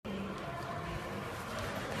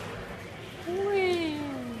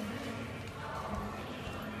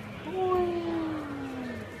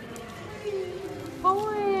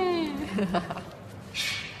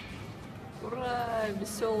Ура,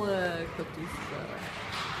 веселая катушка.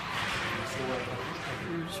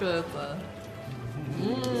 Что это?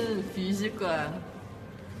 Физика.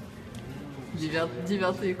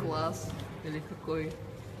 9 класс. Или какой?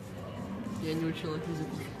 Я не учила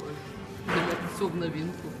физику в школе. Для меня это все в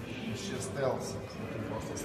новинку. Еще стелс.